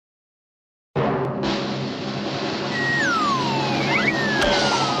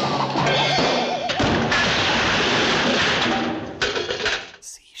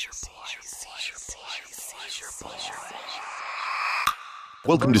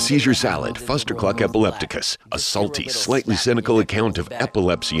Welcome to Seizure Salad, Fustercluck Epilepticus, a salty, slightly cynical account of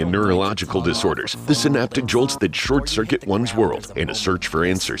epilepsy and neurological disorders, the synaptic jolts that short-circuit one's world, and a search for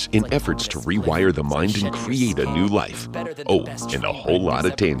answers in efforts to rewire the mind and create a new life. Oh, and a whole lot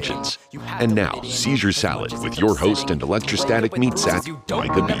of tangents. And now, Seizure Salad with your host and electrostatic meat sack,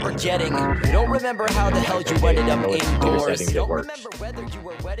 Micah B. You don't remember how the hell you ended up indoors.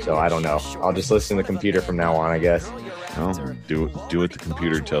 So I don't know. I'll just listen to the computer from now on, I guess. Well, do what the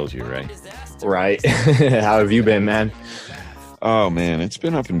computer tells you, right? Right. How have you been, man? Oh, man, it's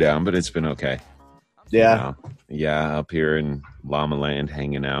been up and down, but it's been okay. Yeah. Yeah, up here in Llama Land,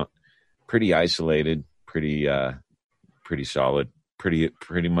 hanging out. Pretty isolated, pretty solid,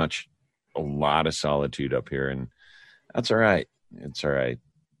 pretty much a lot of solitude up here, and that's all right. It's all right.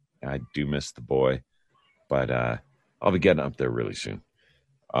 I do miss the boy, but I'll be getting up there really soon.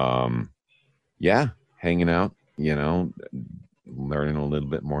 Yeah, hanging out, learning a little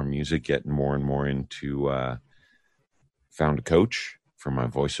bit more music, getting more and more into found a coach for my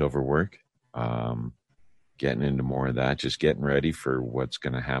voiceover work, getting into more of that, just getting ready for what's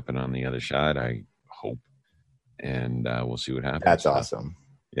going to happen on the other side, I hope, and we'll see what happens. That's awesome.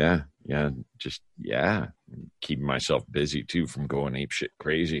 Yeah, keeping myself busy too from going apeshit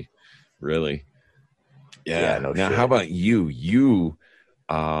crazy, really. Yeah. No now, shit. how about you?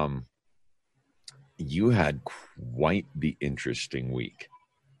 You had quite the interesting week.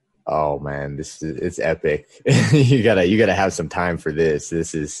 Oh man, it's epic. you gotta have some time for this.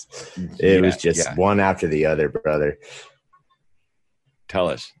 It was just one after the other, brother. Tell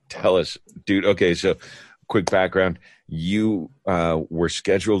us, dude. Okay, so quick background. You were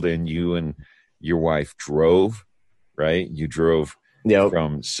scheduled and you and your wife drove, right? You drove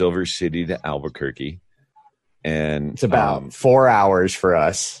from Silver City to Albuquerque. And it's about 4 hours for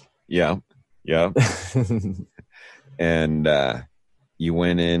us. Yeah. And you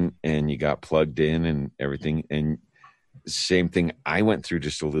went in and you got plugged in and everything. And same thing I went through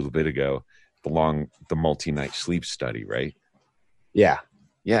just a little bit ago, the multi-night sleep study, right? Yeah.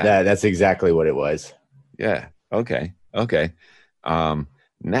 That's exactly what it was. Yeah. Okay.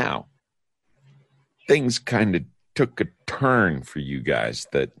 Now, things kind of took a turn for you guys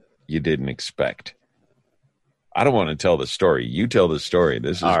that you didn't expect. I don't want to tell the story. You tell the story.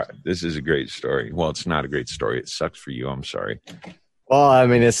 This is a great story. Well, it's not a great story. It sucks for you. I'm sorry. Well, I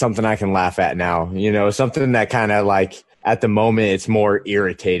mean, it's something I can laugh at now. Something that kind of like at the moment it's more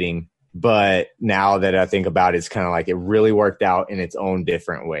irritating. But now that I think about it, it's kind of like it really worked out in its own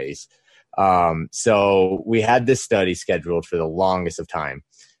different ways. So we had this study scheduled for the longest of time.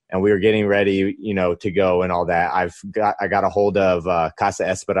 And we were getting ready, to go and all that. I got a hold of Casa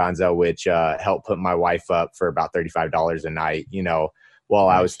Esperanza, which helped put my wife up for about $35 a night, while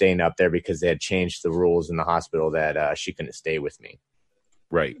I was staying up there because they had changed the rules in the hospital that she couldn't stay with me.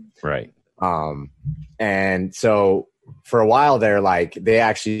 Right. And so for a while there, like they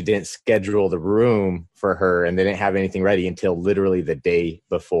actually didn't schedule the room for her and they didn't have anything ready until literally the day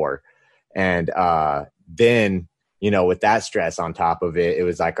before. And then with that stress on top of it, it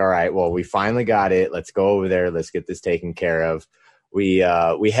was like, all right, well, we finally got it. Let's go over there. Let's get this taken care of. We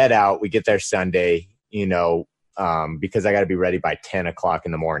head out. We get there Sunday, because I got to be ready by 10 o'clock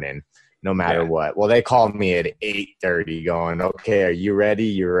in the morning, no matter what. Well, they called me at 8:30 going, okay, are you ready?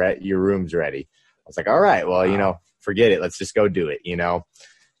 Your room's ready. I was like, all right, well, forget it. Let's just go do it,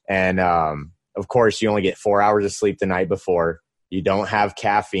 And of course, you only get 4 hours of sleep the night before. You don't have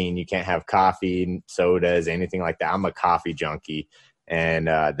caffeine. You can't have coffee, sodas, anything like that. I'm a coffee junkie, and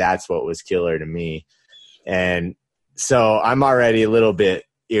that's what was killer to me. And so I'm already a little bit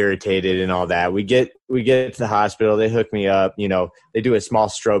irritated and all that. We get to the hospital. They hook me up. They do a small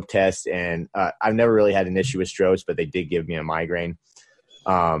strobe test, and I've never really had an issue with strobes, but they did give me a migraine.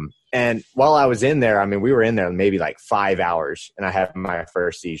 And while I was in there, I mean, we were in there maybe like 5 hours, and I had my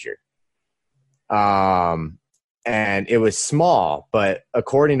first seizure. And it was small, but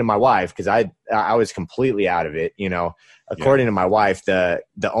according to my wife, because I was completely out of it, according to my wife, the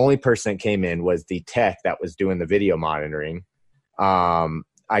only person that came in was the tech that was doing the video monitoring.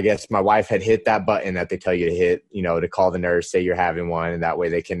 I guess my wife had hit that button that they tell you to hit, to call the nurse, say you're having one, and that way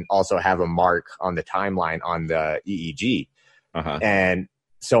they can also have a mark on the timeline on the EEG. Uh-huh. And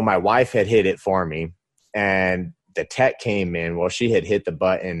so my wife had hit it for me, and the tech came in. Well, she had hit the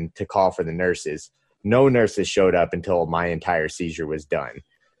button to call for the nurses. No nurses showed up until my entire seizure was done.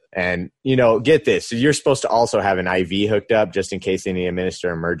 And, get this. So you're supposed to also have an IV hooked up just in case they need to administer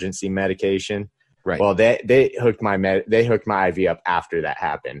emergency medication. Right. Well, they hooked my IV up after that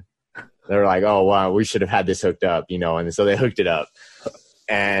happened. They were like, oh, wow, we should have had this hooked up, and so they hooked it up.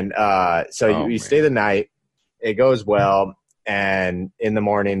 And so you stay the night. It goes well. And in the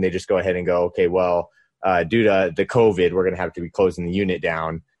morning, they just go ahead and go, okay, well, due to the COVID, we're going to have to be closing the unit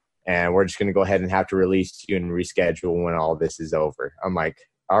down. And we're just going to go ahead and have to release you and reschedule when all this is over. I'm like,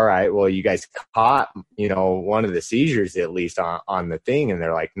 all right, well, you guys caught, one of the seizures at least on the thing. And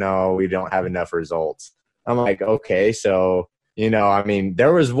they're like, no, we don't have enough results. I'm like, okay, so,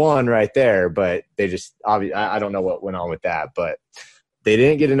 there was one right there, but they just, obviously, I don't know what went on with that, but they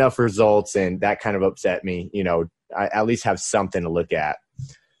didn't get enough results. And that kind of upset me. I at least have something to look at.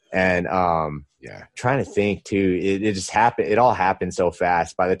 And, trying to think too, it just happened. It all happened so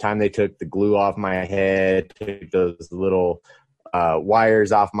fast. By the time they took the glue off my head, took those little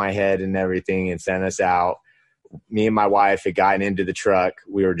wires off my head and everything and sent us out, me and my wife had gotten into the truck.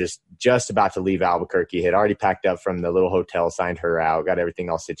 We were just about to leave Albuquerque, had already packed up from the little hotel, signed her out, got everything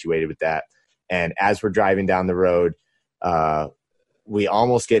all situated with that. And as we're driving down the road, we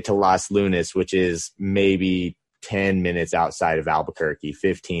almost get to Las Lunas, which is maybe 10 minutes outside of Albuquerque,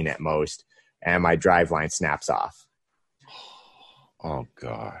 15 at most. And my driveline snaps off. Oh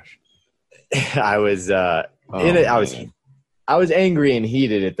gosh. I was I was angry and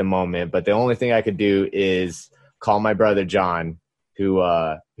heated at the moment, but the only thing I could do is call my brother John, who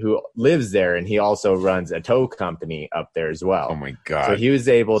lives there, and he also runs a tow company up there as well. Oh my God. So he was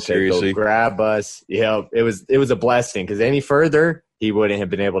able to go grab us. Yeah, it was a blessing, because any further he wouldn't have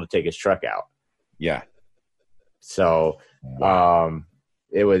been able to take his truck out. Yeah. So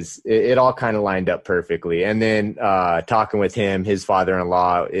it all kind of lined up perfectly. And then talking with him, his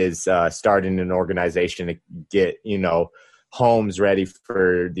father-in-law is starting an organization to get, homes ready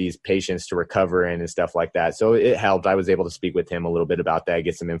for these patients to recover in and stuff like that. So it helped. I was able to speak with him a little bit about that,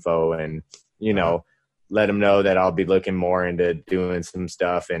 get some info, and, let him know that I'll be looking more into doing some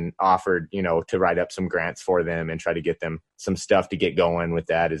stuff, and offered, to write up some grants for them and try to get them some stuff to get going with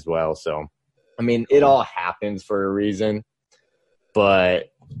that as well. So, it all happens for a reason,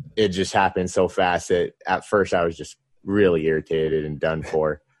 but it just happened so fast that at first I was just really irritated and done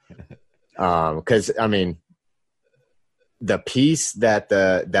for. Because the piece that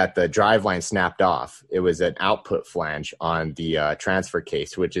the driveline snapped off, it was an output flange on the transfer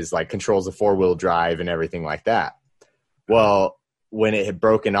case, which is like controls the 4-wheel drive and everything like that. Well, when it had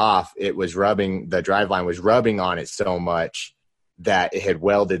broken off, the driveline was rubbing on it so much that it had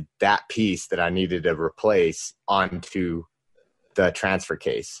welded that piece that I needed to replace onto the transfer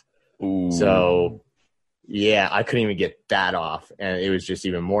case. Ooh. So yeah, I couldn't even get that off, and it was just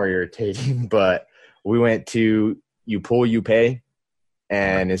even more irritating. But we went to You Pull, You Pay,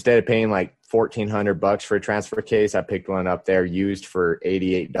 and instead of paying like $1,400 for a transfer case, I picked one up there used for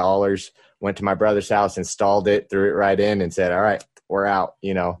 $88. Went to my brother's house, installed it, threw it right in, and said, all right, we're out.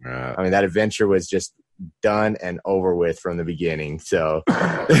 That adventure was just done and over with from the beginning. So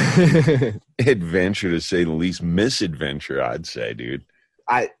adventure, to say the least. Misadventure, I'd say, dude.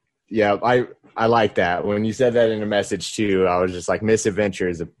 I like that. When you said that in a message too, I was just like, misadventure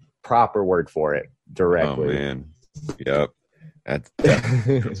is a proper word for it directly. Oh man. Yep. That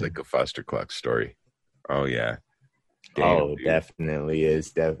feels like a Foster Clock story. Oh yeah. Damn, dude. Definitely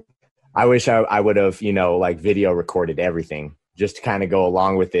is. I wish I would have, video recorded everything just to kind of go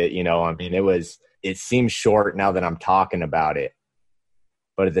along with it. It seems short now that I'm talking about it,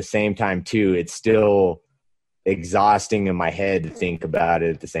 but at the same time too, it's still exhausting in my head to think about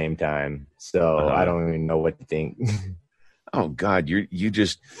it at the same time. So I don't even know what to think. Oh God,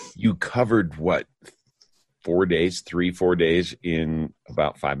 you covered what, 4 days in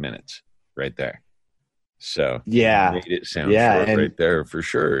about 5 minutes right there. So yeah, made it sound short right there for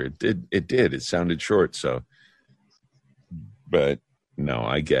sure. It did. It sounded short. So, but no,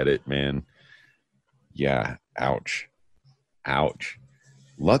 I get it, man. Yeah. Ouch.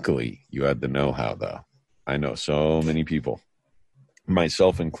 Luckily, you had the know-how, though. I know so many people,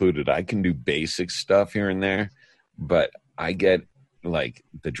 myself included. I can do basic stuff here and there, but I get like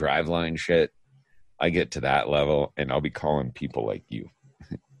the driveline shit. I get to that level, and I'll be calling people like you.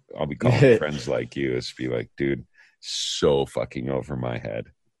 I'll be calling friends like you. It's be like, dude, so fucking over my head.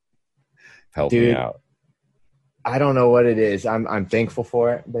 Help me out. I don't know what it is. I'm thankful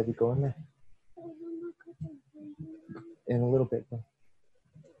for it. Baby, go in there. In a little bit.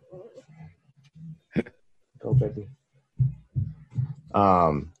 Go, baby.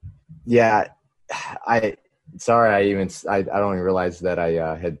 Yeah. I don't even realize that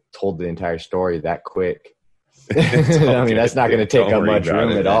I had told the entire story that quick. That's not going to take up much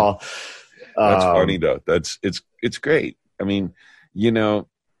room at all. That's funny though. It's great. I don't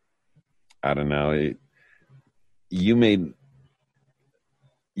know.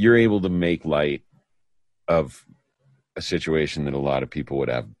 You're able to make light of a situation that a lot of people would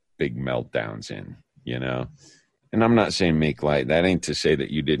have big meltdowns in, And I'm not saying make light. That ain't to say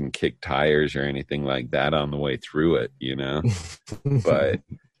that you didn't kick tires or anything like that on the way through it, you know.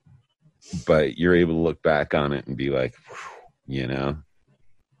 but you're able to look back on it and be like, you know,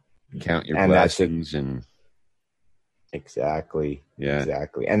 count your blessings and. Exactly. Yeah.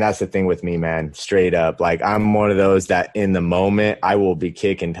 Exactly. And that's the thing with me, man. Straight up. Like, I'm one of those that in the moment I will be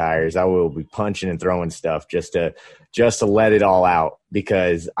kicking tires. I will be punching and throwing stuff just to let it all out,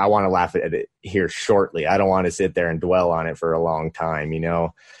 because I want to laugh at it here shortly. I don't want to sit there and dwell on it for a long time, you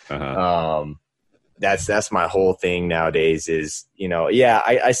know? That's my whole thing nowadays is, you know, yeah,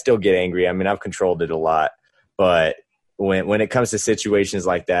 I still get angry. I mean, I've controlled it a lot, but when it comes to situations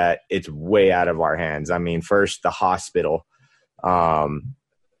like that, it's way out of our hands. I mean, first the hospital. Well,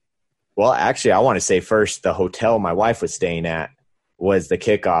 actually, I want to say first the hotel my wife was staying at was the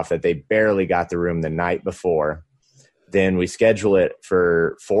kickoff, that they barely got the room the night before. Then we schedule it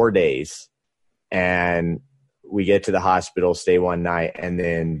for 4 days, and we get to the hospital, stay one night, and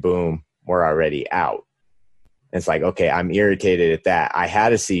then boom, we're already out. It's like, okay, I'm irritated at that. I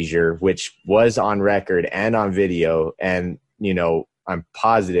had a seizure, which was on record and on video. And, you know, I'm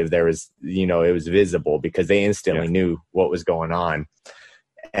positive there was, you know, it was visible because they instantly knew what was going on.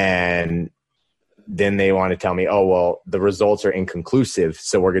 And then they want to tell me, oh, well, the results are inconclusive,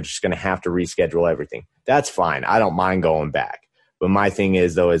 so we're just going to have to reschedule everything. That's fine. I don't mind going back. But my thing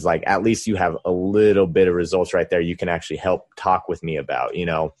is, though, is like, at least you have a little bit of results right there you can actually help talk with me about, you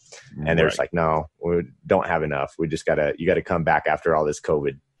know. And they're just like, no, we don't have enough. You got to come back after all this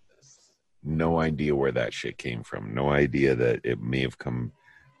COVID. No idea where that shit came from. No idea that it may have come.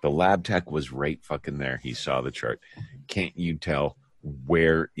 The lab tech was right fucking there. He saw the chart. Can't you tell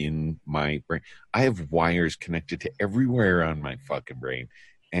where in my brain? I have wires connected to everywhere on my fucking brain.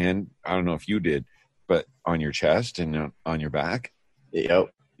 And I don't know if you did, but on your chest and on your back.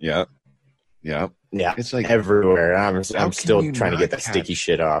 Yep. Yeah. It's like everywhere. I'm still trying to get that sticky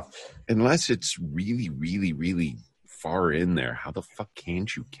shit off. Unless it's really, really, really far in there. How the fuck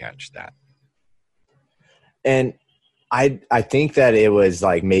can't you catch that? And I think that it was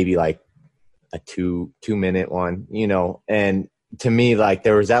like maybe like a 2-minute one, you know, and to me, like,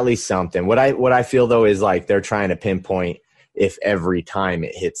 there was at least something. What I feel though is like they're trying to pinpoint if every time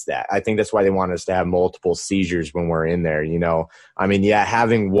it hits that. I think that's why they want us to have multiple seizures when we're in there, you know. I mean, yeah,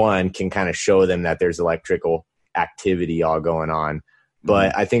 having one can kind of show them that there's electrical activity all going on.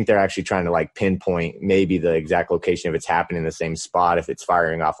 But I think they're actually trying to like pinpoint maybe the exact location if it's happening in the same spot, if it's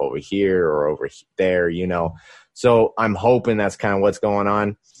firing off over here or over there, you know. So I'm hoping that's kind of what's going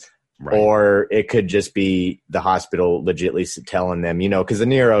on. Right. Or it could just be the hospital legitimately telling them, you know, because the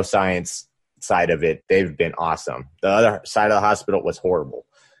neuroscience side of it, they've been awesome. The other side of the hospital was horrible.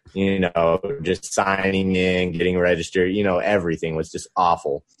 You know, just signing in, getting registered, you know, everything was just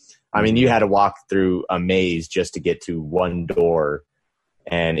awful. I mean, you had to walk through a maze just to get to one door,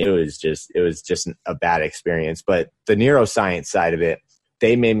 and it was just a bad experience. But the neuroscience side of it,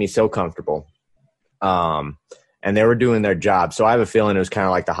 they made me so comfortable. And they were doing their job. So I have a feeling it was kind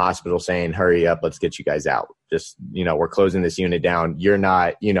of like the hospital saying, hurry up, let's get you guys out. Just, you know, we're closing this unit down. You're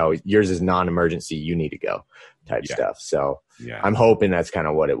not, you know, yours is non-emergency. You need to go type stuff. So I'm hoping that's kind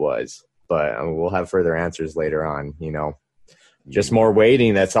of what it was. But we'll have further answers later on, you know. Just more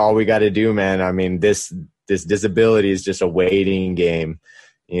waiting. That's all we got to do, man. I mean, this disability is just a waiting game.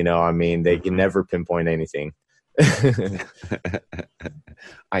 You know, I mean, they can never pinpoint anything.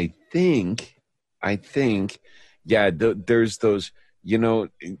 I think, there's those, you know,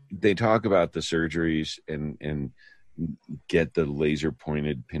 they talk about the surgeries and get the laser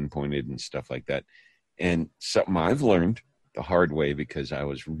pinpointed and stuff like that. And something I've learned the hard way, because I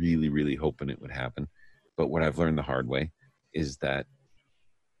was really, really hoping it would happen. But what I've learned the hard way is that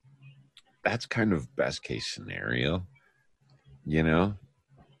that's kind of best case scenario, you know,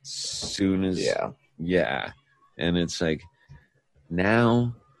 soon as, And it's like,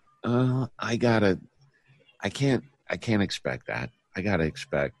 now, I can't expect that. I gotta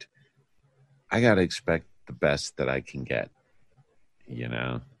expect the best that I can get, you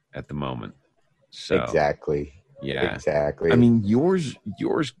know, at the moment. So exactly. Yeah, exactly. I mean, yours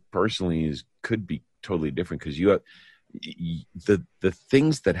personally could be totally different, because you have the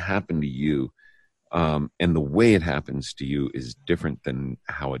things that happen to you, and the way it happens to you is different than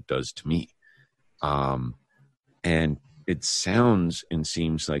how it does to me. And it sounds and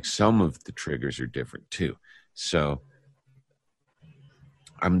seems like some of the triggers are different too. So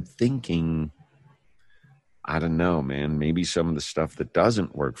I'm thinking, I don't know, man, maybe some of the stuff that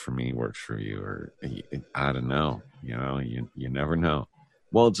doesn't work for me works for you, or I don't know, you know, you never know.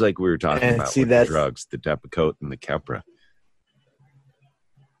 Well, it's like we were talking about with the drugs, the Depakote and the Keppra.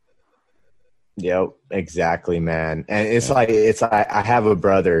 Yep, exactly, man. And it's like I have a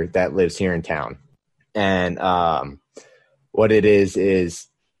brother that lives here in town, and what it is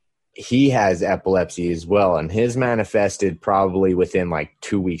he has epilepsy as well, and his manifested probably within like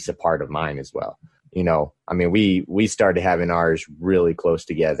 2 weeks apart of mine as well. You know, I mean, we started having ours really close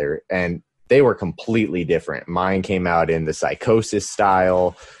together, and they were completely different. Mine came out in the psychosis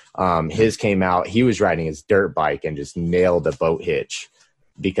style. His came out, he was riding his dirt bike and just nailed a boat hitch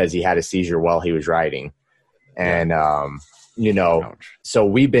because he had a seizure while he was riding. And, you know, Ouch. so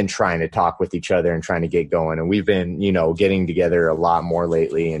we've been trying to talk with each other and trying to get going. And we've been, you know, getting together a lot more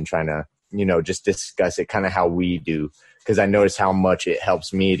lately and trying to, you know, just discuss it kind of how we do. Because I notice how much it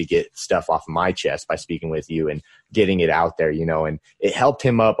helps me to get stuff off of my chest by speaking with you and getting it out there, you know, and it helped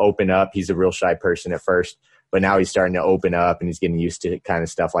him open up. He's a real shy person at first, but now he's starting to open up and he's getting used to kind of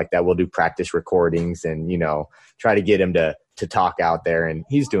stuff like that. We'll do practice recordings and, you know, try to get him to talk out there, and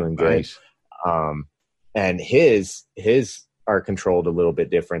he's doing good. Nice. And his are controlled a little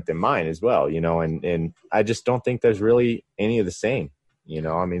bit different than mine as well, you know, and I just don't think there's really any of the same. You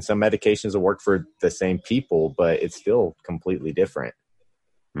know, I mean, some medications will work for the same people, but it's still completely different.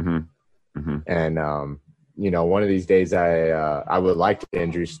 Mm-hmm. Mm-hmm. And, you know, one of these days I would like to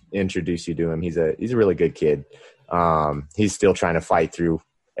introduce you to him. He's a really good kid. He's still trying to fight through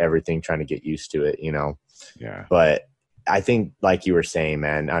everything, trying to get used to it, you know? Yeah. But I think, like you were saying,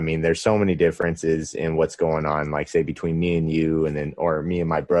 man, I mean, there's so many differences in what's going on, like say between me and you or me and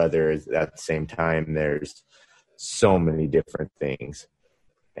my brother at the same time. There's so many different things.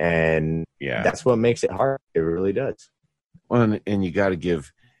 And Yeah. that's what makes it hard. It really does. Well, and you got to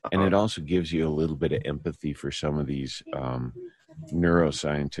give, and it also gives you a little bit of empathy for some of these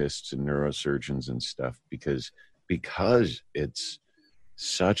neuroscientists and neurosurgeons and stuff, because it's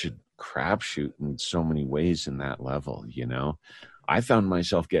such a crapshoot in so many ways in that level. You know, I found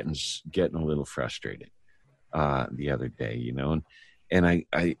myself getting a little frustrated the other day. You know, and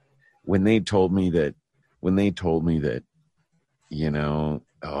I when they told me that, you know,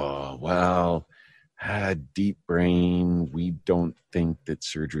 oh well, deep brain, we don't think that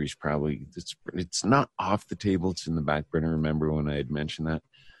surgery is probably, it's not off the table, it's in the back burner. Remember when I had mentioned that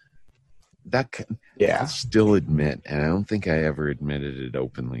I'll still admit, and I don't think I ever admitted it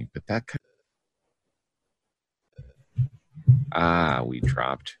openly, but we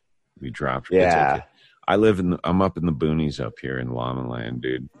dropped. Yeah. Okay. I'm up in the boonies up here in Llama Land,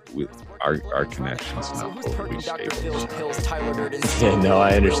 dude. Our connection's not totally stable. Yeah, no,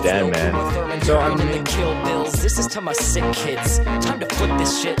 I understand, man. So I'm in the kill bills. This is to my sick kids. Time to flip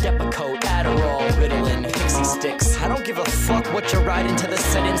this shit. Depakote, Adderall, Ritalin, Pixie sticks. I don't give a fuck what you're riding to the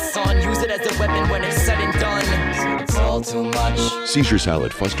setting sun. Use it as a weapon when it's said and done. It's all too much. Seizure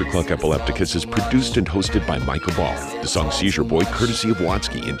Salad Fustercluck Epilepticus is produced and hosted by Michael Ball. The song Seizure Boy, courtesy of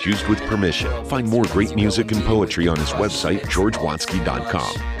Watsky and used with permission. Find more great music and poetry on his website,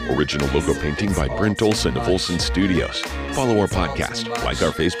 georgewatsky.com. Original logo painting by Brent Olson of Olson Studios. Follow our podcast, like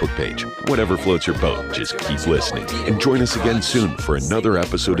our Facebook page. Whatever floats your boat, just keep listening. And join us again soon for another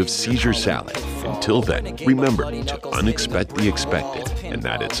episode of Seizure Salad. Until then, remember to unexpect the expected, and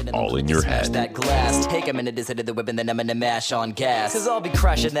that it's all in your head. That glass, take a minute to sit at the whip and then I'm gonna mash on gas. Cause I'll be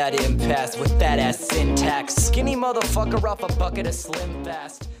crashing that impasse with that ass syntax. Skinny motherfucker off a bucket of Slim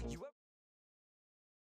Fast.